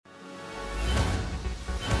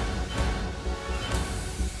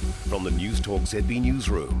From the News Talk ZB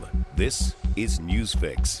Newsroom, this is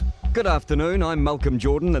Newsfix. Good afternoon, I'm Malcolm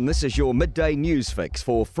Jordan and this is your Midday News Fix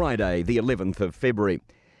for Friday the 11th of February.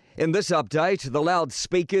 In this update, the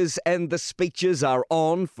loudspeakers and the speeches are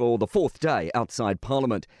on for the fourth day outside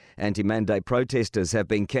Parliament. Anti-mandate protesters have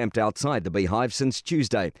been camped outside the Beehive since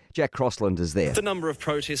Tuesday. Jack Crossland is there. The number of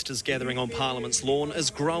protesters gathering on Parliament's lawn is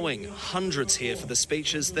growing. Hundreds here for the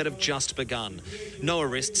speeches that have just begun. No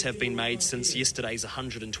arrests have been made since yesterday's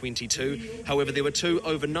 122. However, there were 2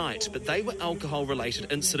 overnight, but they were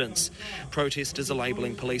alcohol-related incidents. Protesters are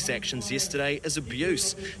labelling police actions yesterday as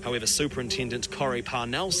abuse. However, Superintendent Corey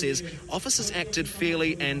Parnell says officers acted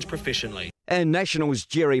fairly and professionally. And National's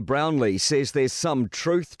Jerry Brownlee says there's some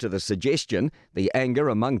truth to the suggestion the anger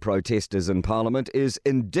among protesters in Parliament is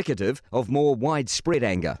indicative of more widespread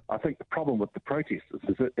anger. I think the problem with the protesters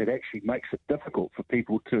is that it actually makes it difficult for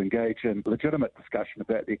people to engage in legitimate discussion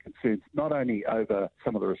about their concerns, not only over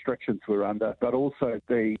some of the restrictions we're under, but also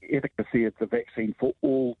the efficacy of the vaccine for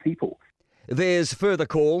all people. There's further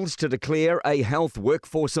calls to declare a health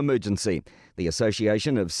workforce emergency. The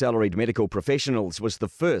Association of Salaried Medical Professionals was the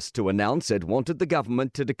first to announce it wanted the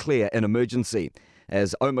government to declare an emergency.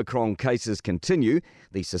 As Omicron cases continue,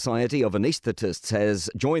 the Society of Anaesthetists has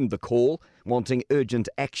joined the call, wanting urgent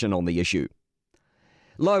action on the issue.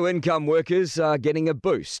 Low-income workers are getting a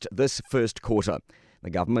boost this first quarter. The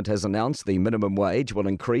government has announced the minimum wage will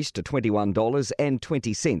increase to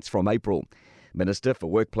 $21.20 from April. Minister for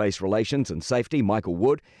Workplace Relations and Safety, Michael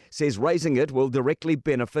Wood, says raising it will directly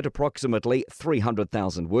benefit approximately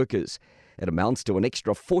 300,000 workers. It amounts to an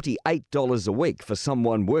extra $48 a week for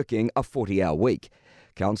someone working a 40-hour week.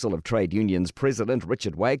 Council of Trade Unions President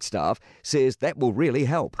Richard Wagstaff says that will really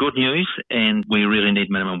help. Good news, and we really need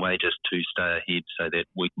minimum wages to stay ahead so that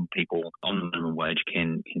working people on the minimum wage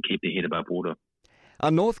can keep their head above water. A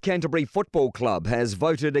North Canterbury football club has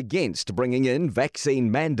voted against bringing in vaccine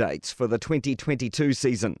mandates for the 2022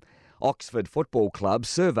 season. Oxford Football Club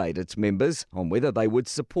surveyed its members on whether they would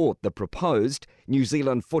support the proposed New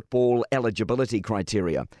Zealand football eligibility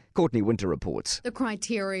criteria. Courtney Winter reports. The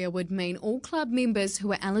criteria would mean all club members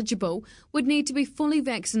who are eligible would need to be fully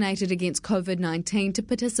vaccinated against COVID-19 to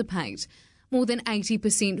participate. More than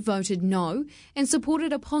 80% voted no and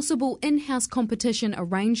supported a possible in-house competition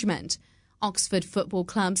arrangement. Oxford Football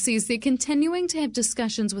Club says they're continuing to have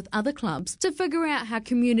discussions with other clubs to figure out how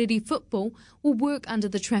community football will work under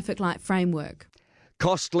the traffic light framework.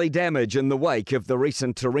 Costly damage in the wake of the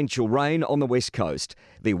recent torrential rain on the west coast.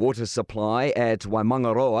 The water supply at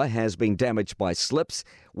Waimangaroa has been damaged by slips,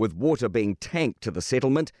 with water being tanked to the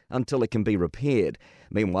settlement until it can be repaired.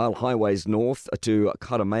 Meanwhile, highways north to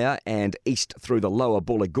Karamea and east through the lower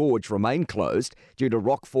Buller Gorge remain closed due to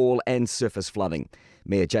rockfall and surface flooding.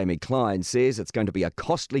 Mayor Jamie Klein says it's going to be a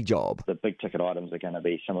costly job. The big ticket items are going to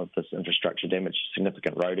be some of this infrastructure damage,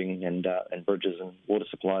 significant roading and bridges and water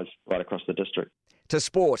supplies right across the district. To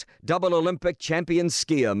sport, double Olympic champion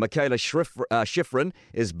skier Michaela Schifrin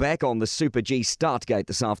is back on the Super G start gate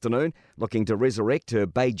this afternoon, looking to resurrect her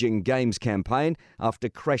Beijing Games campaign after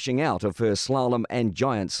crashing out of her slalom and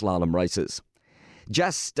giant slalom races.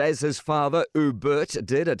 Just as his father, Hubert,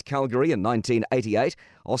 did at Calgary in 1988,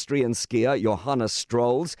 Austrian skier Johannes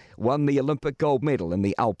Strolls won the Olympic gold medal in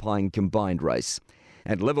the Alpine combined race.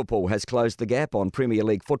 And Liverpool has closed the gap on Premier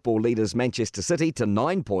League football leaders Manchester City to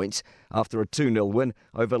 9 points after a 2-0 win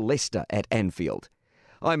over Leicester at Anfield.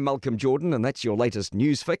 I'm Malcolm Jordan and that's your latest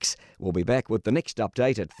news fix. We'll be back with the next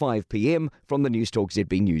update at 5 p.m. from the News Talk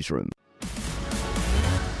ZB newsroom.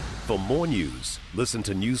 For more news, listen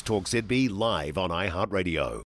to News Talk ZB live on iHeartRadio.